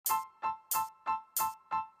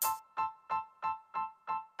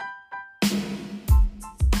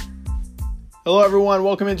Hello, everyone.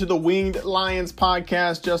 Welcome into the Winged Lions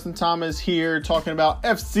podcast. Justin Thomas here talking about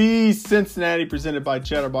FC Cincinnati presented by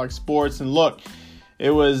Chatterbox Sports. And look,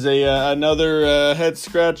 it was another head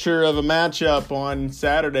scratcher of a matchup on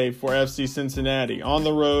Saturday for FC Cincinnati on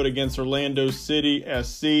the road against Orlando City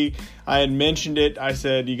SC. I had mentioned it. I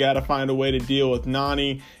said you got to find a way to deal with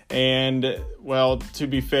Nani. And, well, to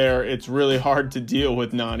be fair, it's really hard to deal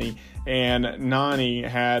with Nani. And Nani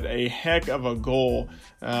had a heck of a goal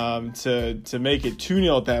to make it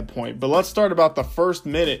 2-0 at that point. But let's start about the first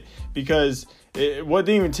minute, because it didn't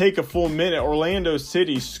even take a full minute. Orlando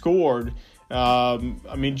City scored,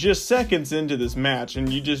 just seconds into this match,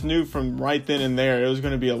 and you just knew from right then and there it was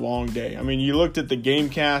going to be a long day. I mean, you looked at the game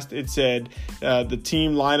cast, it said the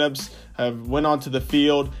team lineups went onto the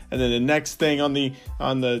field, and then the next thing on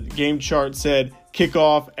the game chart said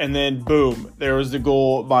kickoff, and then boom, there was the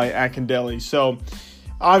goal by Akindele. So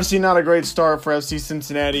obviously not a great start for FC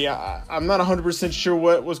Cincinnati. I'm not 100% sure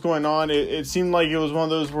what was going on. It seemed like it was one of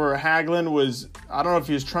those where Hagelin was, I don't know if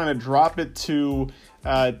he was trying to drop it to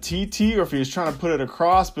TT or if he was trying to put it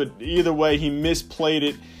across, but either way he misplayed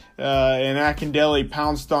it, and Akindele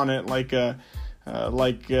pounced on it like a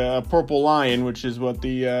purple lion, which is what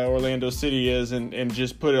the Orlando City is, and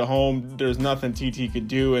just put it home. There's nothing TT could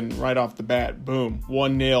do, and right off the bat, boom,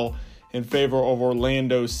 1-0 in favor of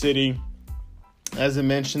Orlando City. As I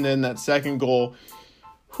mentioned in that second goal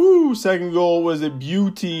was a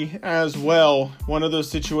beauty as well. One of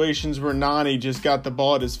those situations where Nani just got the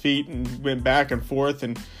ball at his feet and went back and forth,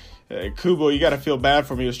 and Kubo, you got to feel bad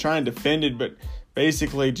for him. He was trying to defend it, but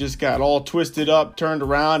basically just got all twisted up, turned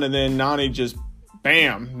around, and then Nani just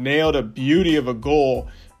bam, nailed a beauty of a goal.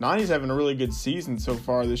 Nani's having a really good season so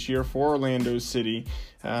far this year for Orlando City.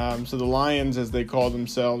 So the Lions, as they call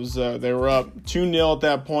themselves, they were up 2-0 at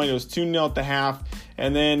that point. It was 2-0 at the half.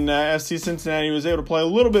 And then FC Cincinnati was able to play a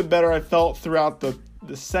little bit better, I felt, throughout the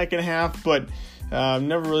second half, but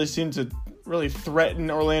never really seemed to really threaten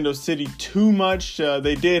Orlando City too much.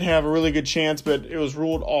 They did have a really good chance, but it was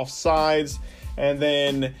ruled offsides. And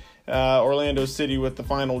then Orlando City with the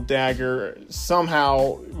final dagger.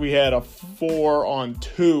 Somehow we had a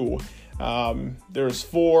 4-on-2. There was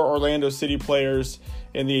 4 Orlando City players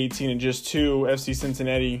in the 18 and just 2 FC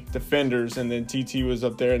Cincinnati defenders, and then TT was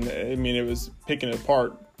up there, and it was picking it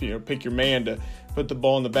apart. Pick your man to put the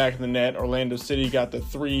ball in the back of the net. Orlando City got the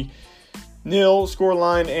 3-0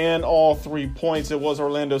 scoreline and all 3 points. It was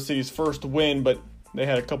Orlando City's first win, but they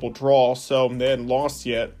had a couple draws, so they hadn't lost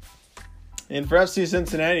yet. And for FC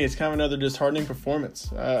Cincinnati, it's kind of another disheartening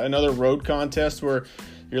performance. Another road contest where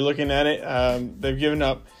you're looking at it. They've given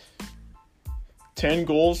up 10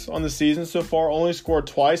 goals on the season so far, only scored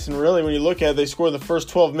twice. And really, when you look at it, they scored the first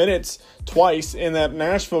 12 minutes twice in that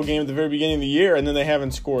Nashville game at the very beginning of the year, and then they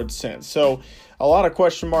haven't scored since. So a lot of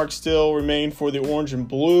question marks still remain for the orange and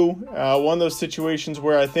blue. One of those situations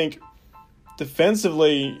where I think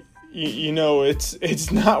defensively,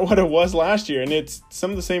 it's not what it was last year, and it's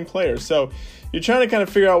some of the same players. So you're trying to kind of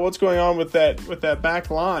figure out what's going on with that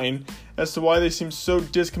back line as to why they seem so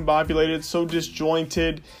discombobulated, so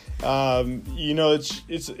disjointed.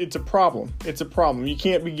 It's a problem. It's a problem. You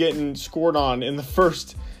can't be getting scored on in the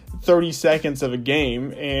first 30 seconds of a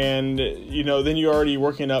game, and then you're already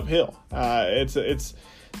working uphill. It's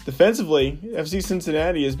defensively, FC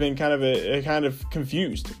Cincinnati has been kind of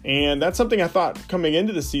confused, and that's something I thought coming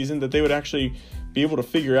into the season that they would actually be able to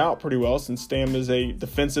figure out pretty well, since Stam is a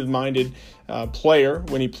defensive-minded player.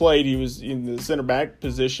 When he played, he was in the center back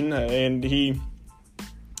position, and he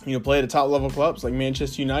played at top-level clubs like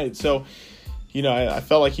Manchester United. So, I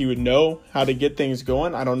felt like he would know how to get things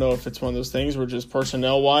going. I don't know if it's one of those things where just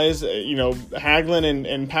personnel-wise, Hagelin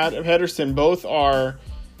and Pat Pedersen both are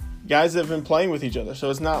guys that have been playing with each other. So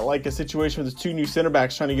it's not like a situation where there's 2 new center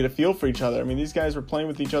backs trying to get a feel for each other. I mean, these guys were playing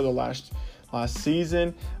with each other last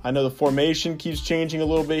season. I know the formation keeps changing a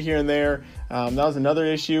little bit here and there. That was another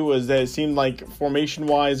issue, was that it seemed like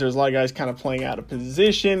formation-wise, there's a lot of guys kind of playing out of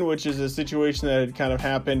position, which is a situation that had kind of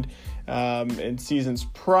happened in seasons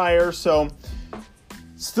prior. So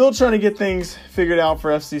still trying to get things figured out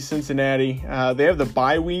for FC Cincinnati. They have the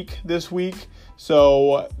bye week this week,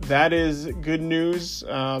 so that is good news,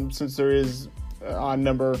 since there is an odd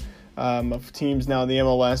number of teams now in the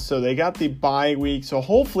MLS. So they got the bye week. So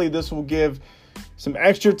hopefully this will give some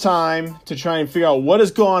extra time to try and figure out what has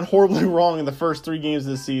gone horribly wrong in the first 3 games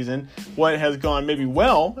of the season, what has gone maybe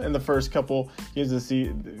well in the first couple games of the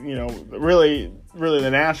season, really the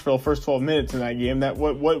Nashville first 12 minutes in that game, that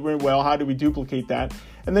what went well, how do we duplicate that,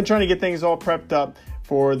 and then trying to get things all prepped up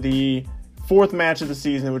for the 4th match of the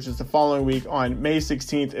season, which is the following week on May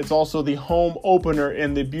 16th. It's also the home opener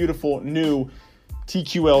in the beautiful new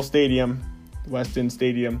TQL Stadium West End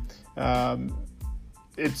Stadium.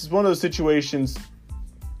 It's one of those situations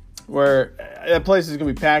where that place is going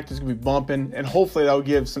to be packed, it's going to be bumping, and hopefully that will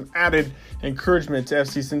give some added encouragement to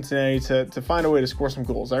FC Cincinnati to find a way to score some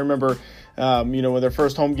goals. I remember, with their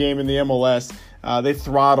first home game in the MLS, they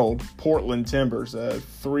throttled Portland Timbers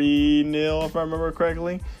 3-0, if I remember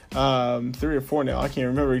correctly, 3 or 4-0, I can't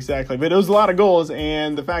remember exactly, but it was a lot of goals,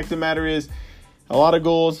 and the fact of the matter is, a lot of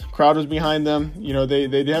goals, crowd was behind them.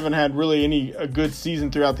 They haven't had really a good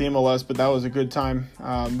season throughout the MLS, but that was a good time,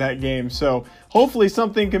 that game. So hopefully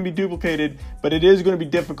something can be duplicated, but it is going to be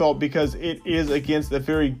difficult because it is against a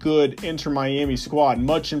very good Inter Miami squad,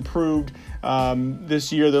 much improved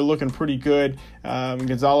this year. They're looking pretty good.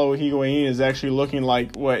 Gonzalo Higuain is actually looking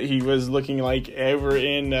like what he was looking like ever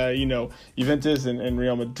in, Juventus and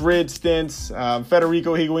Real Madrid stints.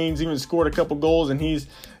 Federico Higuain's even scored a couple goals, and he's,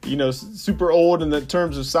 super old in the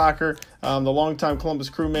terms of soccer, the longtime Columbus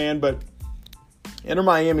Crew man, but Inter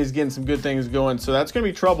Miami is getting some good things going, so that's going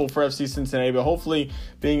to be trouble for FC Cincinnati, but hopefully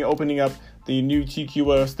opening up the new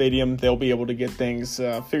TQO Stadium, they'll be able to get things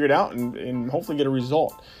figured out and hopefully get a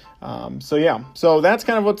result. So that's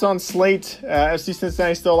kind of what's on slate. FC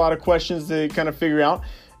Cincinnati, still a lot of questions to kind of figure out.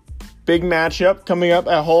 Big matchup coming up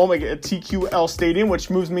at home at TQL Stadium, which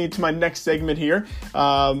moves me to my next segment here.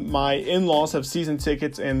 My in-laws have season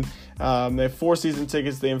tickets, and they have 4 season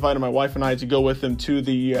tickets. They invited my wife and I to go with them to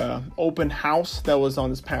the open house that was on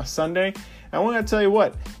this past Sunday. And I want to tell you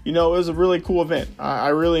what, it was a really cool event. I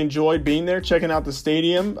really enjoyed being there, checking out the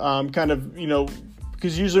stadium,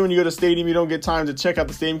 because usually when you go to a stadium, you don't get time to check out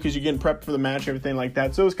the stadium because you're getting prepped for the match and everything like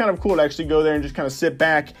that. So it was kind of cool to actually go there and just kind of sit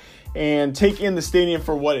back and take in the stadium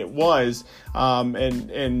for what it was,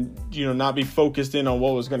 and not be focused in on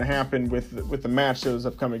what was going to happen with the match that was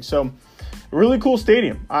upcoming. So, a really cool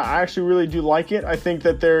stadium. I actually really do like it. I think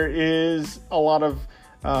that there is a lot of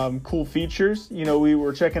cool features. We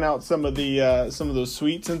were checking out some of those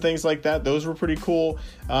suites and things like that. Those were pretty cool.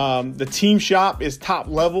 The team shop is top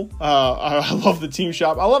level. I love the team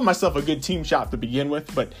shop. I love myself a good team shop to begin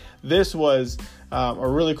with, but this was a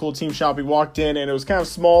really cool team shop. We walked in and it was kind of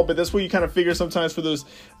small, but that's what you kind of figure sometimes for those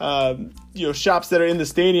shops that are in the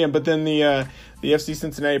stadium. But then the FC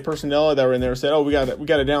Cincinnati personnel that were in there said, "Oh, we got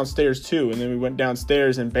it downstairs too." And then we went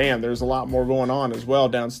downstairs and bam, there's a lot more going on as well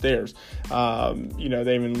downstairs. They have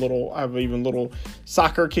even little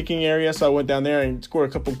soccer kicking area. So I went down there and scored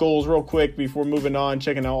a couple goals real quick before moving on,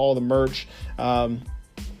 checking out all the merch.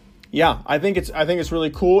 I think it's really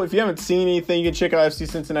cool. If you haven't seen anything, you can check out FC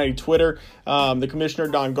Cincinnati Twitter. The commissioner,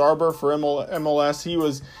 Don Garber, for MLS, he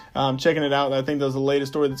was checking it out. And I think that was the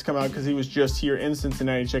latest story that's come out because he was just here in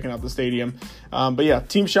Cincinnati checking out the stadium.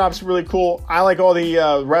 Team shop's really cool. I like all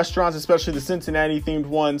the restaurants, especially the Cincinnati-themed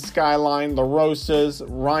ones, Skyline, La Rosa's,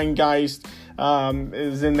 Rheingeist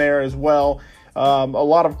is in there as well. A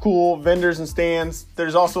lot of cool vendors and stands.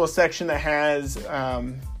 There's also a section that has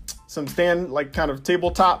some stand, like kind of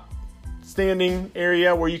tabletop standing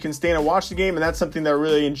area where you can stand and watch the game, and that's something that I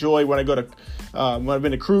really enjoy when I go to when I've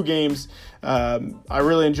been to Crew games. I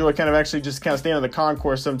really enjoy kind of standing on the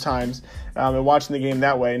concourse sometimes and watching the game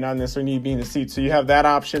that way, not necessarily need to be in the seats. So you have that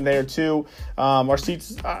option there too. Our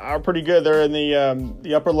seats are pretty good. They're in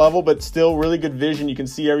the upper level, but still really good vision. You can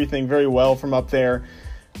see everything very well from up there.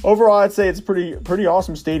 Overall, I'd say it's a pretty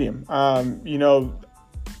awesome stadium.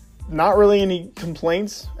 Not really any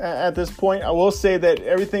complaints at this point. I will say that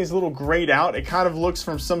everything's a little grayed out. It kind of looks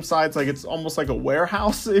from some sides like it's almost like a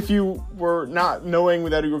warehouse if you were not knowing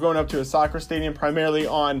that you were going up to a soccer stadium, primarily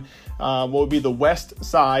on what would be the west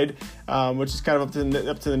side, which is kind of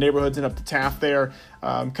up to the neighborhoods and up to Taft there.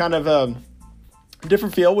 Kind of a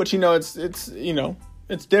different feel, which,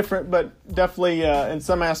 it's different, but definitely in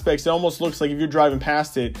some aspects, it almost looks like if you're driving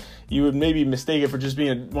past it, you would maybe mistake it for just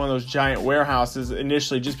being one of those giant warehouses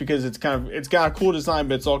initially, just because it's got a cool design,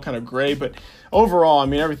 but it's all kind of gray. But overall,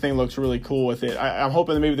 everything looks really cool with it. I'm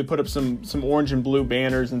hoping that maybe they put up some orange and blue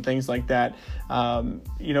banners and things like that.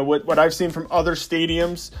 What I've seen from other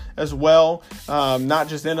stadiums as well, not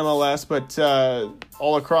just in MLS, but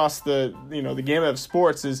all across the gamut of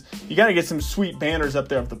sports, is you got to get some sweet banners up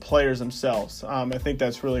there of the players themselves. I think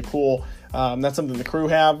that's really cool. That's something the Crew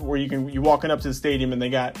have, where you walking up to the stadium and they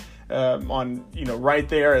got right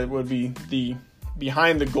there, it would be the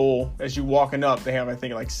behind the goal as you walking up, they have, I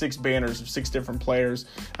think, like 6 banners of 6 different players.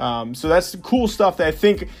 So that's cool stuff that I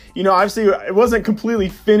think, obviously it wasn't completely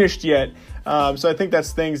finished yet. So I think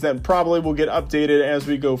that's things that probably will get updated as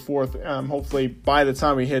we go forth, hopefully by the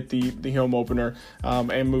time we hit the home opener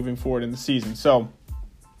and moving forward in the season. So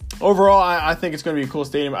overall, I think it's going to be a cool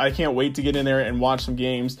stadium. I can't wait to get in there and watch some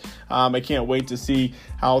games. I can't wait to see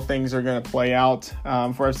how things are going to play out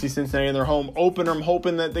for FC Cincinnati in their home opener. I'm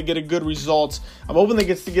hoping that they get a good result. I'm hoping they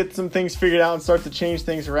get some things figured out and start to change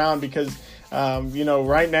things around because,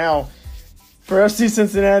 right now, for FC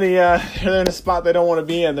Cincinnati, they're in a spot they don't want to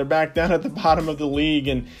be in. They're back down at the bottom of the league,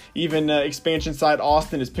 and even expansion side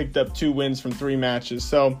Austin has picked up 2 wins from 3 matches.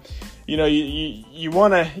 So, you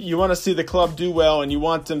want to see the club do well, and you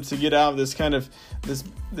want them to get out of this kind of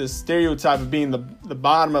this stereotype of being the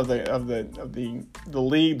bottom of the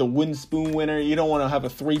league, the wooden spoon winner. You don't want to have a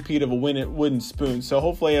three-peat of a wooden spoon. So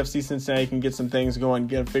hopefully FC Cincinnati can get some things going,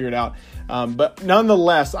 get it figured out. But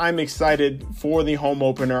nonetheless, I'm excited for the home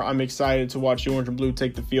opener. I'm excited to watch the Orange and Blue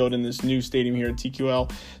take the field in this new stadium here at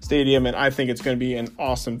TQL Stadium, and I think it's going to be an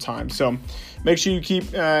awesome time. So make sure you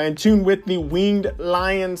keep in tune with the Winged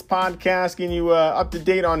Lions podcast, getting you up to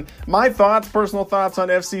date on my personal thoughts on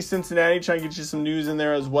FC Cincinnati, trying to get you some news in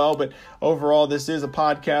there as well. But overall, this is a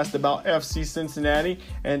podcast about FC Cincinnati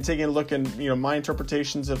and taking a look at my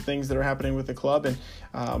interpretations of things that are happening with the club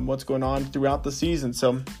and what's going on throughout the season.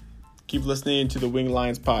 So keep listening to the Winged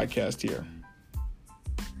Lions podcast here.